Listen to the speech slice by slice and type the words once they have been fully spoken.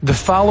The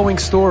following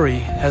story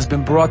has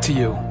been brought to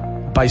you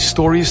by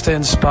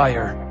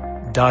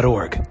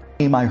StoriesToInspire.org.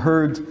 I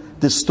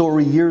heard this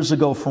story years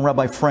ago from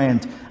Rabbi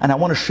Frand, and I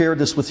want to share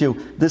this with you.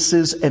 This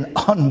is an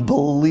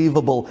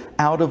unbelievable,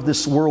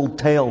 out-of-this-world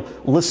tale.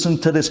 Listen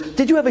to this.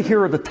 Did you ever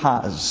hear of the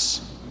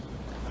Taz?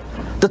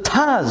 The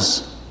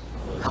Taz,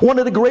 one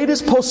of the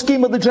greatest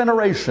poskim of the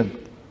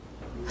generation.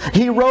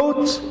 He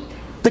wrote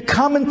the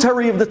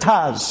commentary of the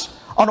Taz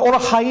on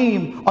Orach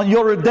Chaim, on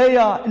Yoreh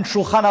De'ah, and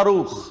Shulchan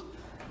Aruch.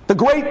 The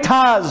great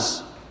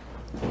Taz.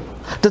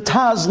 The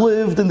Taz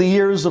lived in the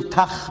years of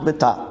Tach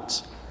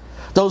V'Tat.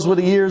 Those were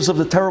the years of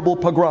the terrible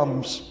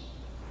pogroms.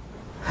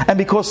 And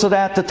because of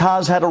that, the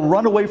Taz had to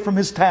run away from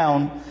his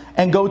town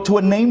and go to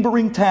a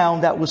neighboring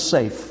town that was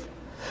safe.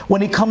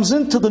 When he comes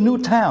into the new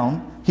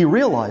town, he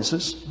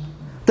realizes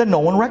that no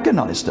one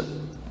recognized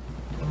him.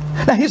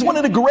 Now, he's one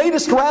of the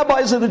greatest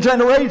rabbis of the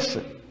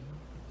generation.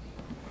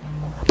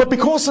 But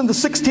because in the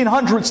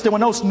 1600s there were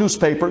no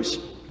newspapers,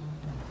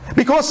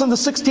 because in the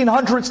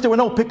 1600s there were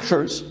no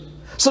pictures,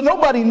 so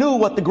nobody knew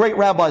what the great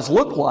rabbis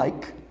looked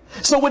like.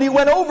 So when he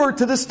went over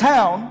to this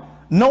town,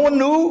 no one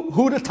knew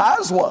who the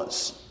Taz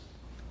was.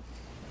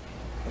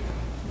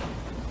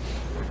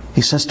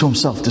 He says to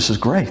himself, this is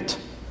great.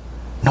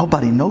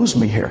 Nobody knows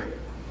me here.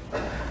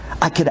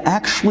 I could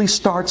actually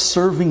start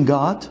serving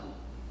God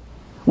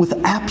with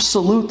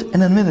absolute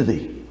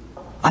anonymity.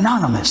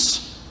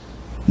 Anonymous.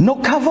 No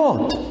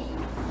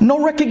kavod.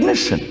 No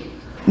recognition.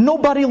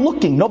 Nobody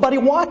looking. Nobody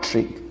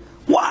watching.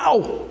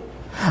 Wow!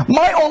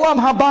 My Olam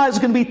Haba is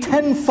going to be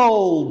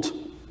tenfold.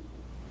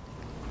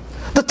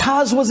 The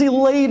Taz was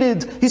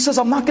elated. He says,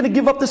 I'm not going to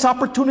give up this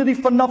opportunity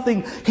for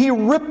nothing. He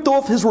ripped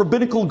off his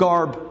rabbinical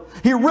garb.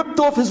 He ripped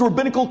off his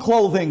rabbinical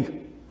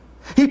clothing.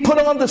 He put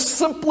on the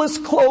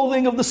simplest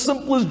clothing of the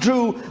simplest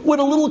Jew with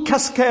a little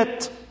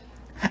casquette.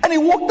 And he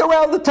walked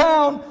around the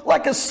town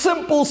like a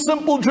simple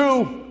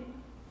Jew.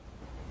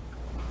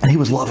 And he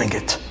was loving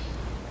it.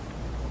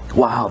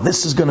 Wow,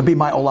 this is going to be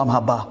my Olam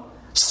Haba.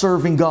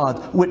 Serving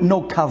God with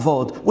no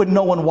kavod, with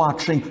no one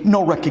watching,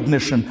 no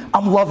recognition.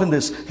 I'm loving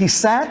this. He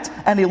sat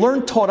and he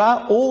learned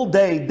Torah all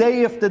day,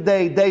 day after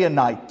day, day and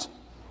night.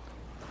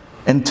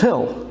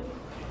 Until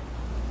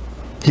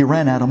he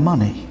ran out of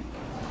money.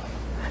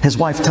 His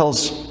wife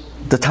tells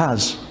the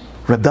Taz,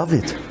 Reb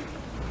David,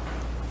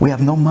 we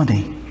have no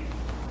money.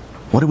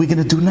 What are we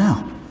going to do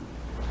now?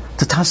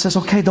 The Taz says,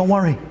 okay, don't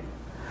worry.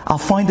 I'll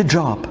find a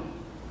job.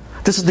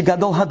 This is the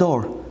Gadol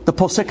Hador, the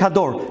Posek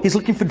Hador. He's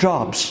looking for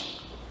jobs.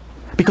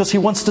 Because he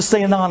wants to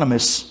stay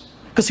anonymous.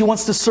 Because he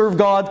wants to serve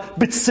God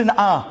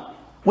bitzin'ah,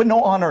 with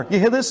no honor. You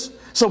hear this?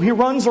 So he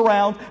runs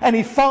around and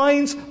he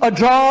finds a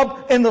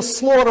job in the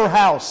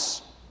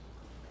slaughterhouse.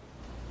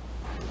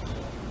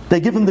 They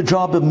give him the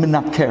job of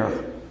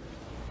menaker.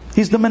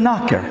 He's the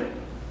menaker.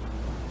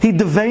 He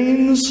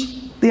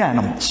deveins the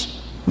animals.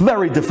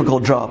 Very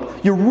difficult job.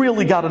 You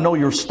really got to know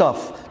your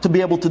stuff to be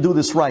able to do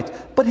this right.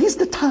 But he's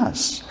the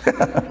Taz.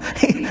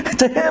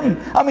 To him,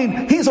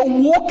 he's a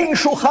walking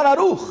Shulchan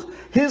Aruch.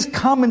 His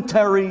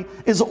commentary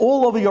is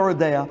all over Yoreh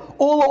De'ah,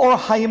 all over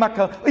Orach Chaim.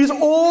 He's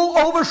all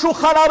over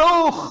Shulchan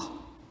Aruch.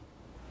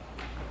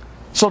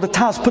 So the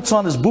Taz puts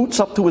on his boots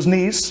up to his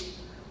knees,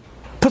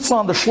 puts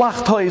on the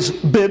Shlachtoi's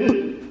bib,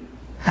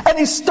 and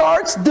he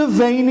starts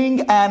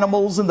deveining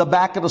animals in the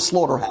back of the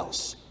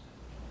slaughterhouse.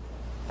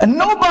 And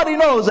nobody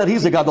knows that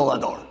he's a Gadol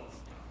Hador.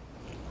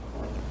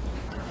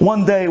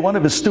 One day, one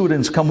of his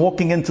students come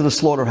walking into the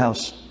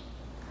slaughterhouse.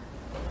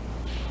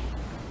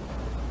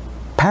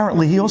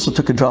 Apparently, he also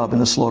took a job in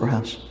the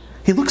slaughterhouse.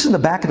 He looks in the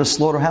back of the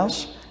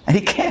slaughterhouse, and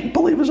he can't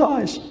believe his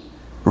eyes.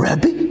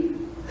 Rebbe?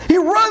 He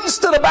runs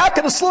to the back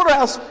of the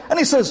slaughterhouse, and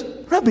he says,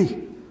 Rebbe,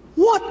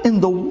 what in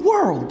the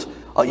world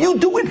are you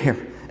doing here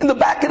in the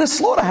back of the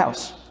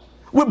slaughterhouse?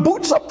 With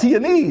boots up to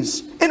your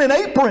knees, in an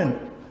apron,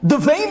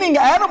 deveining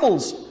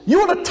animals.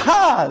 You're the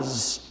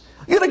Taz.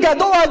 You're the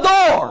Gadol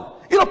Hador.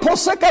 You're the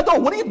Posek Hador.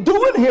 What are you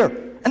doing here?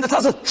 And the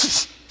Taz says,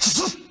 shh,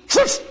 shh,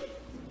 shh, shh.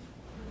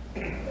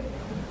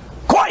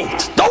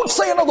 Quiet. Don't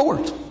say another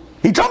word.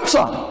 He jumps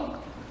on.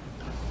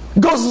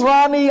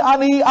 Gozrani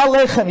ani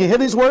alechem. You hear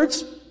these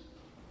words?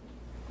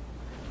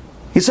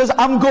 He says,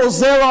 I'm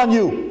gozer on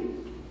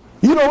you.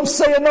 You don't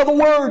say another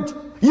word.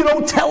 You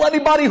don't tell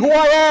anybody who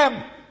I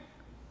am.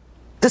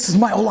 This is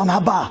my Olam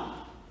Haba.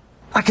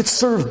 I could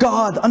serve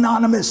God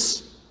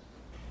anonymous.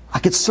 I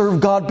could serve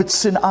God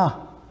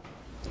bitzin'ah.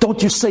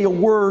 Don't you say a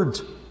word.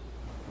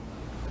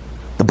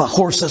 The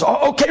Bachor says,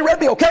 oh, okay,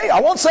 Rebbe, okay, I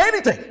won't say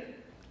anything.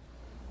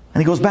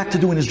 And he goes back to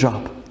doing his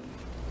job.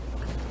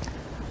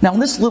 Now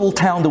in this little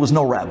town there was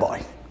no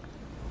rabbi.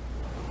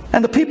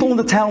 And the people in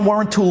the town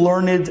weren't too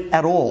learned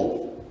at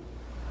all.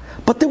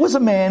 But there was a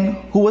man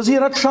who was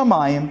Yirat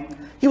Shamayim.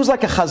 He was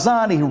like a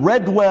chazan, he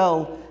read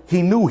well,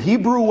 he knew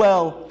Hebrew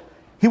well,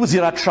 he was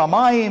Yirat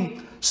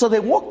Shamayim. So they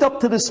walked up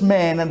to this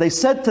man and they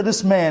said to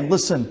this man,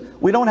 listen,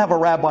 we don't have a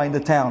rabbi in the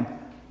town.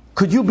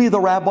 Could you be the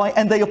rabbi?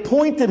 And they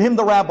appointed him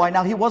the rabbi.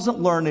 Now he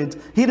wasn't learned,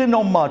 he didn't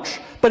know much,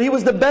 but he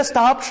was the best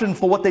option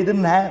for what they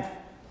didn't have.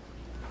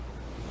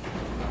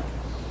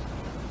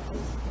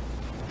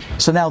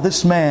 So now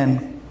this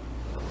man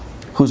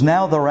who's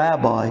now the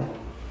rabbi,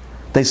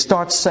 they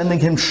start sending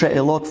him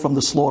she'elot from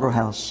the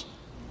slaughterhouse.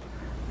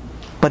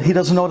 But he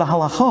doesn't know the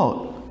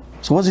halachot.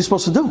 So what's he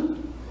supposed to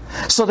do?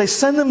 So they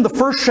send him the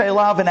first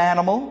she'elah of an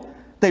animal.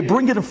 They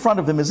bring it in front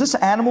of him. Is this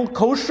animal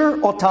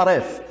kosher or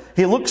taref?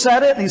 He looks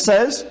at it and he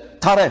says,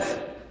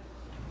 taref.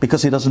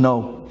 Because he doesn't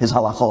know his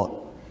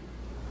halachot.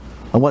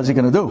 And what is he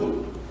going to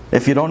do?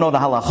 If you don't know the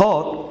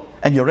halachot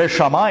and you're Resh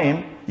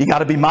Shamayim, you got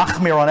to be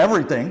machmir on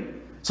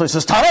everything. So he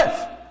says,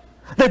 taref.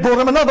 They brought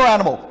him another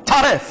animal,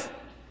 taref.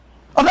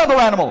 Another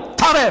animal,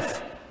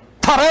 taref.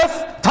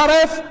 Taref,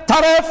 taref,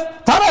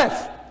 taref,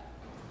 taref.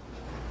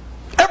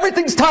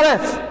 Everything's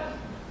taref.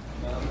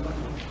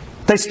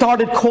 They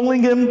started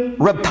calling him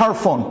Reb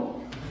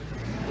Tarfon.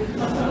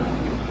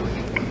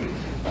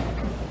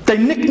 They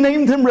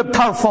nicknamed him Reb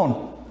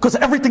Tarfon because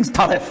everything's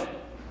taref.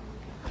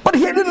 But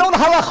he didn't know the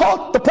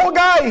halachot. The poor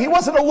guy, he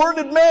wasn't a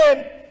learned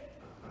man.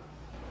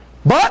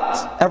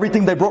 But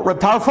everything they brought Reb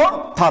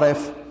Tarfon,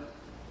 taref.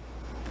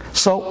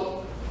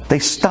 So they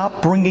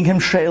stopped bringing him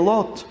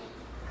she'elot.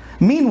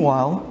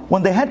 Meanwhile,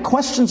 when they had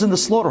questions in the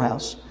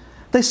slaughterhouse,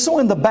 they saw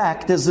in the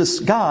back there's this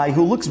guy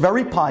who looks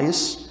very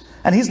pious,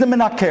 and he's the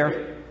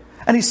menaker,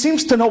 and he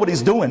seems to know what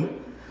he's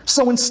doing.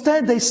 So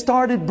instead they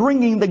started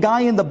bringing the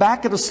guy in the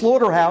back of the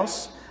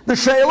slaughterhouse the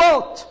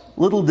she'elot.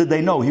 Little did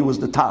they know he was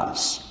the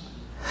Taz.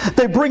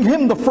 They bring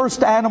him the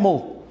first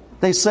animal.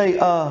 They say,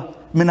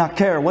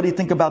 menaker, what do you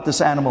think about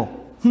this animal?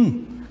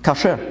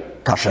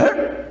 Kasher.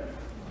 Kasher?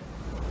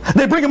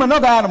 They bring him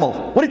another animal.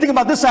 What do you think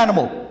about this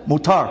animal?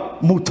 Mutar.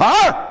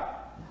 Mutar?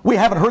 We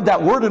haven't heard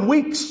that word in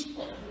weeks.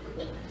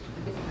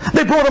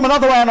 They brought him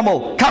another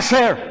animal.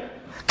 Kasher.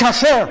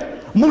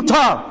 Kasher.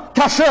 Mutar.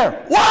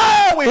 Kasher.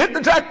 Wow! We hit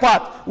the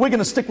jackpot. We're going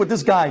to stick with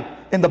this guy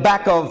in the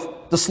back of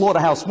the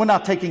slaughterhouse. We're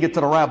not taking it to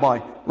the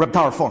rabbi, Reb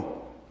Tarfon.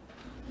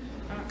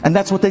 And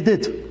that's what they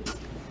did.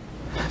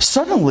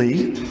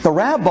 Suddenly, the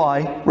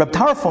rabbi, Reb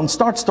Tarfon,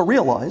 starts to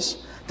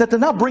realize that they're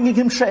not bringing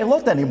him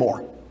she'elot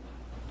anymore.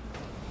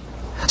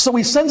 So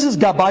he sends his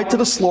gabbai to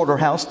the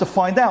slaughterhouse to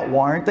find out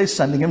why aren't they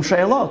sending him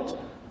she'elot.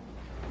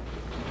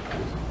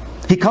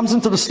 He comes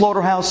into the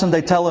slaughterhouse and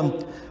they tell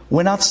him,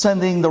 we're not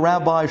sending the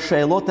rabbi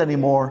she'elot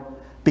anymore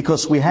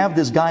because we have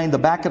this guy in the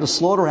back of the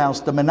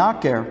slaughterhouse, the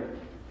menaker,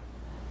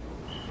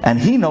 and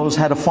he knows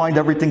how to find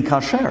everything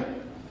kasher.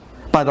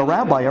 By the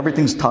rabbi,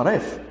 everything's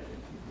taref.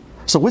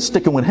 So we're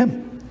sticking with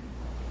him.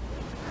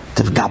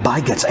 The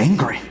gabbai gets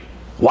angry.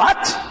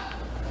 What?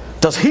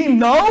 Does he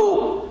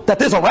know that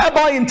there's a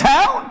rabbi in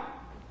town?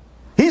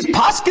 He's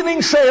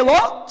paskening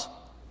she'elot.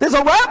 There's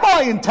a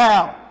rabbi in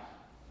town.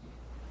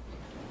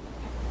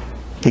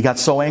 He got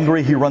so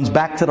angry, he runs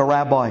back to the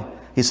rabbi.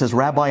 He says,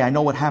 Rabbi, I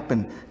know what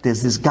happened.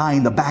 There's this guy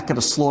in the back of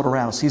the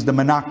slaughterhouse. He's the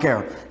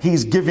menaker.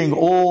 He's giving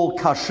all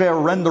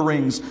kasher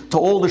renderings to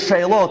all the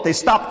she'elot. They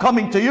stop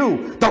coming to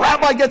you. The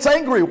rabbi gets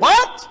angry.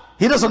 What?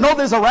 He doesn't know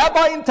there's a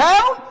rabbi in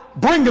town?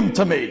 Bring him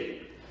to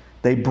me.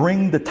 They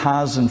bring the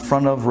Taz in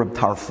front of Reb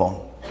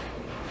Tarfon.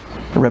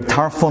 Reb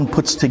Tarfon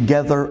puts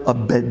together a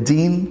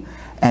bedin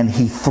and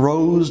he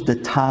throws the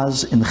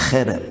Taz in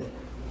cherem.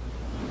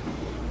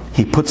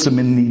 He puts him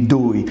in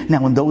nidui.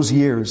 Now in those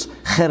years,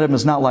 cherem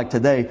is not like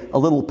today, a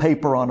little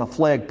paper on a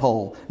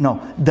flagpole.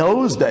 No,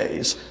 those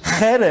days,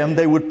 cherem,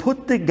 they would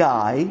put the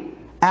guy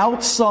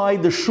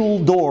outside the shul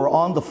door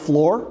on the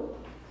floor,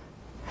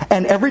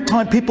 and every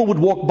time people would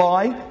walk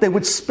by, they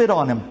would spit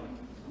on him.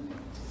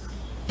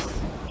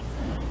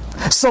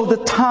 So the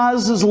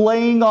Taz is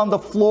laying on the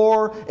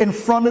floor in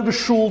front of the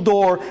shul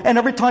door, and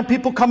every time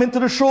people come into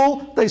the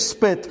shul, they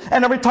spit.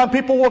 And every time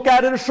people walk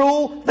out of the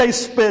shul, they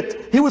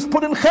spit. He was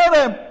put in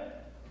cherem.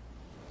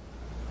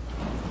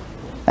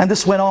 And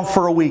this went on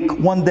for a week.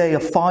 One day, a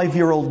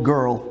 5-year-old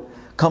girl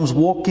comes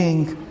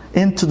walking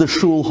into the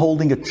shul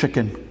holding a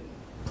chicken.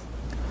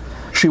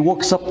 She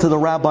walks up to the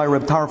rabbi,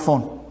 Reb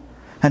Tarfon,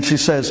 and she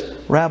says,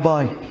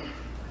 Rabbi,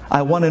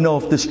 I want to know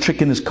if this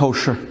chicken is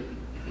kosher.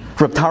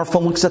 Reb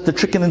Tarfon looks at the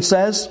chicken and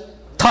says,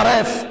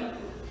 Taref!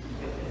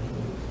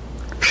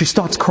 She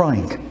starts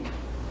crying.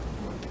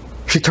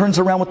 She turns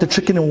around with the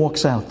chicken and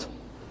walks out.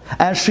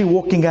 As she's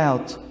walking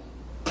out,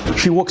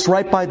 she walks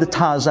right by the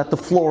Taz at the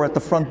floor at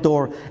the front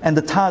door, and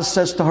the Taz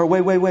says to her,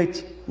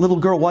 wait, little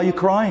girl, why are you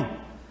crying?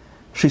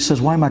 She says,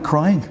 why am I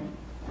crying?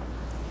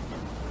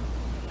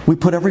 We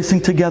put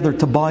everything together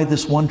to buy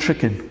this one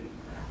chicken.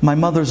 My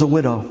mother's a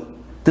widow.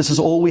 This is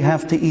all we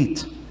have to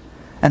eat.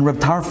 And Reb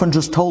Tarfon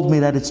just told me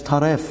that it's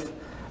taref.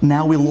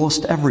 Now we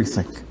lost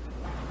everything.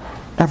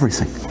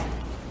 Everything.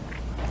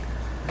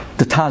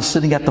 The Taz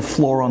sitting at the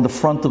floor on the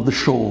front of the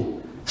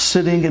shul,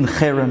 sitting in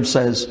cherem,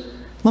 says,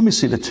 let me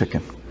see the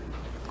chicken.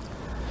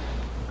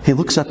 He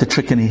looks at the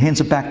chicken, he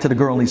hands it back to the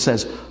girl, and he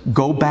says,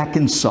 go back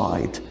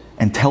inside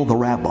and tell the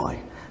rabbi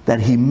that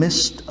he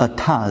missed a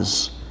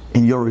Taz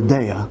in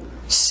Yeridea,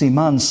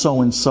 Siman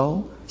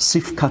so-and-so,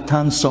 Sif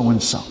Katan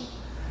so-and-so.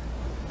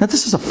 Now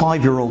this is a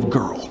 5-year-old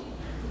girl.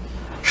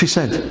 She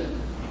said,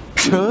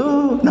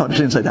 sure. No, she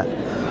didn't say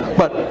that.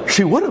 But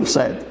she would have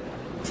said,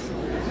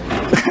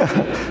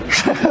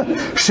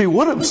 she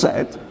would have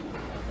said,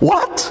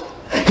 what?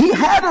 He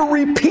had to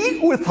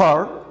repeat with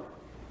her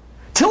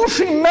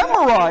until she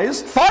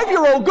memorized,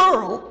 5-year-old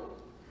girl,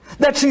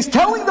 that she's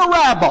telling the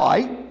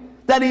rabbi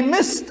that he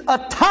missed a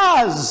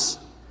Taz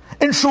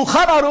in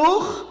Shulchan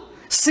Aruch,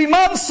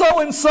 Siman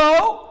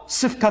so-and-so,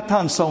 Sif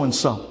Katan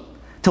so-and-so.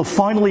 Till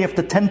finally,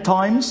 after 10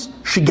 times,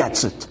 she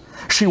gets it.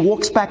 She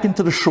walks back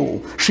into the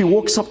shul. She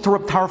walks up to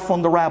Reb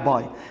Tarfon, the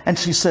rabbi, and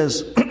she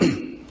says,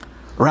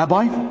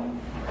 Rabbi,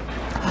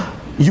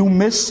 you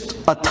missed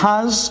a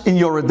Taz in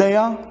your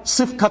Edea,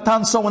 Sif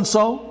Katan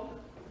so-and-so,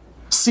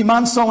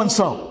 Siman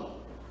so-and-so.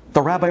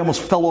 The rabbi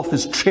almost fell off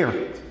his chair.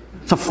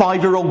 It's a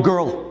 5-year-old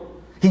girl.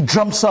 He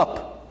jumps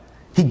up.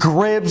 He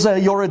grabs a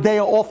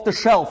Yoredea off the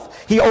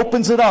shelf. He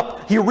opens it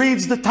up. He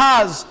reads the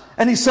Taz.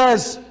 And he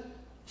says,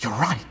 you're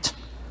right.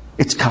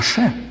 It's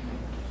kasher.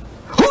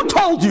 Who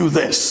told you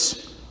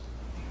this?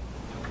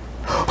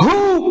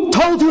 Who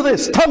told you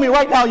this? Tell me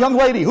right now, young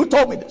lady, who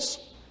told me this?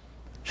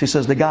 She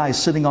says, the guy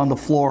is sitting on the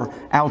floor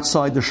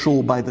outside the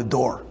shul by the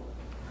door.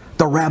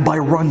 The rabbi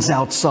runs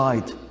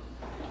outside.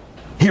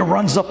 He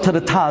runs up to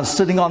the Taz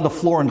sitting on the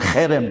floor in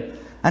Cherem.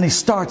 And he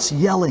starts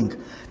yelling,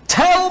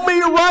 tell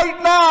me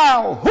right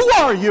now, who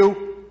are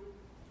you?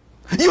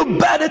 You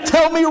better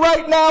tell me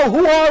right now,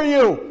 who are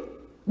you?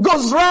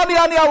 Gozrani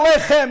ani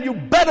alechem, you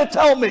better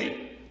tell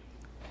me.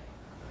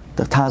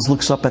 The Taz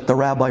looks up at the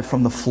rabbi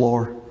from the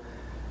floor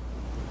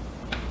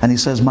and he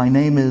says, my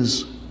name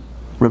is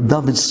Reb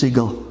David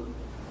Siegel.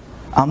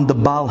 I'm the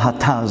Baal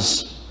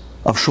HaTaz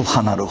of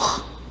Shulchan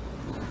Aruch.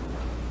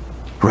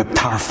 Reb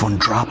Tarfon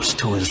drops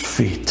to his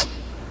feet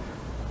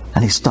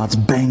and he starts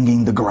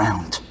banging the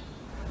ground.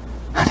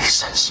 And he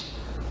says,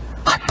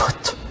 I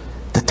put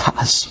the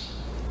Taz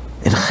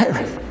in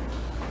Cherem.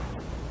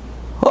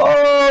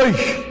 Oy!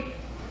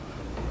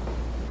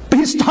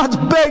 He starts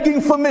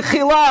begging for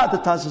Mechila. The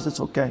Taz says, it's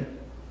okay.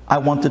 I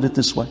wanted it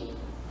this way.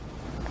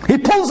 He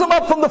pulls him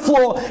up from the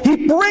floor.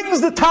 He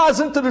brings the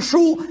Taz into the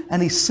shul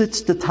and he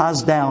sits the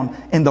Taz down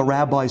in the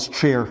rabbi's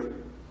chair.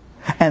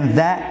 And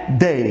that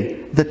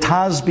day, the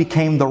Taz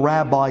became the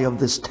rabbi of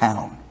this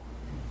town.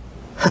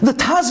 The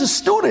Taz's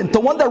student, the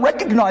one that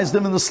recognized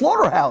him in the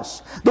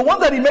slaughterhouse, the one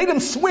that he made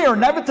him swear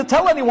never to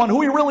tell anyone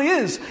who he really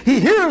is, he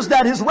hears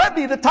that his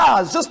Rebbe, the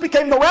Taz, just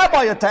became the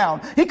rabbi of town.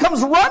 He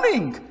comes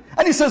running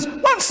and he says,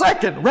 1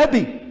 second,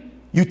 Rebbe,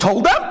 you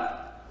told them?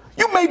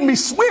 You made me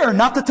swear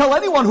not to tell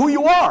anyone who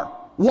you are.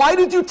 Why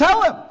did you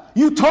tell him?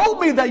 You told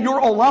me that your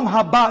Olam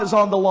Haba is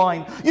on the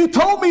line. You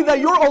told me that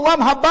your Olam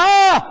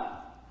Haba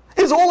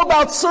is all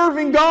about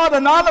serving God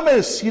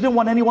anonymous. You didn't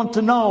want anyone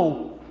to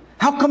know.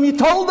 How come you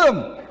told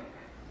them?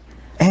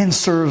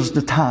 Answers the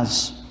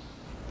Taz,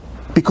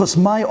 because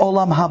my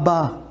Olam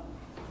Haba,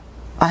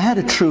 I had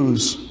to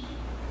choose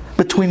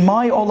between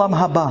my Olam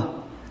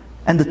Haba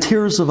and the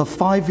tears of a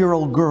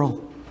 5-year-old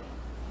girl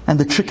and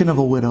the chicken of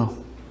a widow.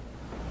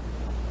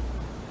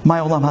 My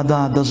Olam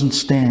Haba doesn't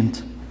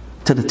stand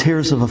to the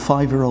tears of a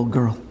 5-year-old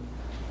girl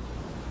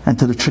and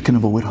to the chicken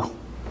of a widow.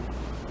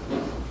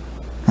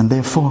 And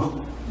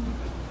therefore,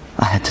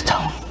 I had to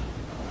tell him.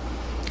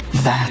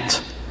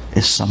 That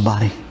is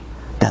somebody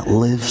that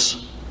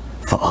lives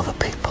for other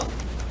people.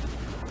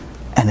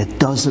 And it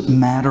doesn't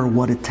matter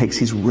what it takes.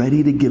 He's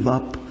ready to give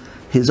up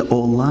his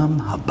Olam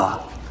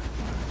Haba.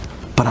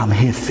 But I'm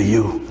here for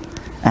you.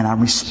 And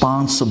I'm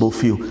responsible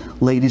for you.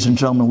 Ladies and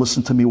gentlemen,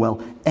 listen to me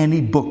well.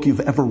 Any book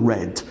you've ever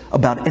read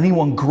about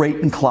anyone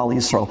great in Klal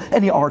Yisrael,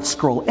 any art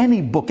scroll,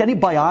 any book, any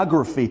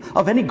biography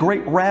of any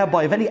great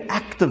rabbi, of any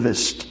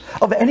activist,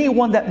 of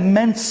anyone that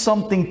meant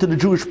something to the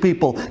Jewish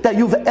people that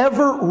you've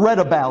ever read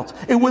about,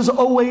 it was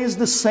always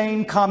the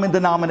same common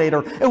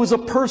denominator. It was a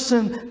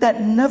person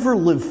that never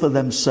lived for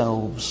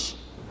themselves.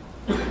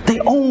 They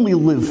only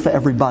lived for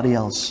everybody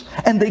else.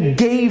 And they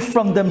gave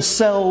from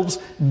themselves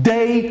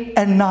day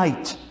and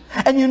night.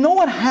 And you know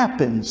what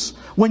happens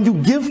when you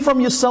give from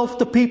yourself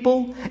to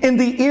people? In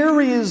the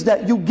areas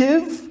that you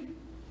give,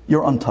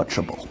 you're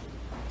untouchable.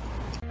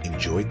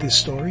 Enjoyed this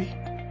story?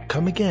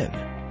 Come again.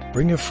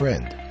 Bring a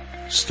friend.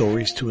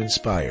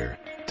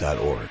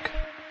 StoriesToInspire.org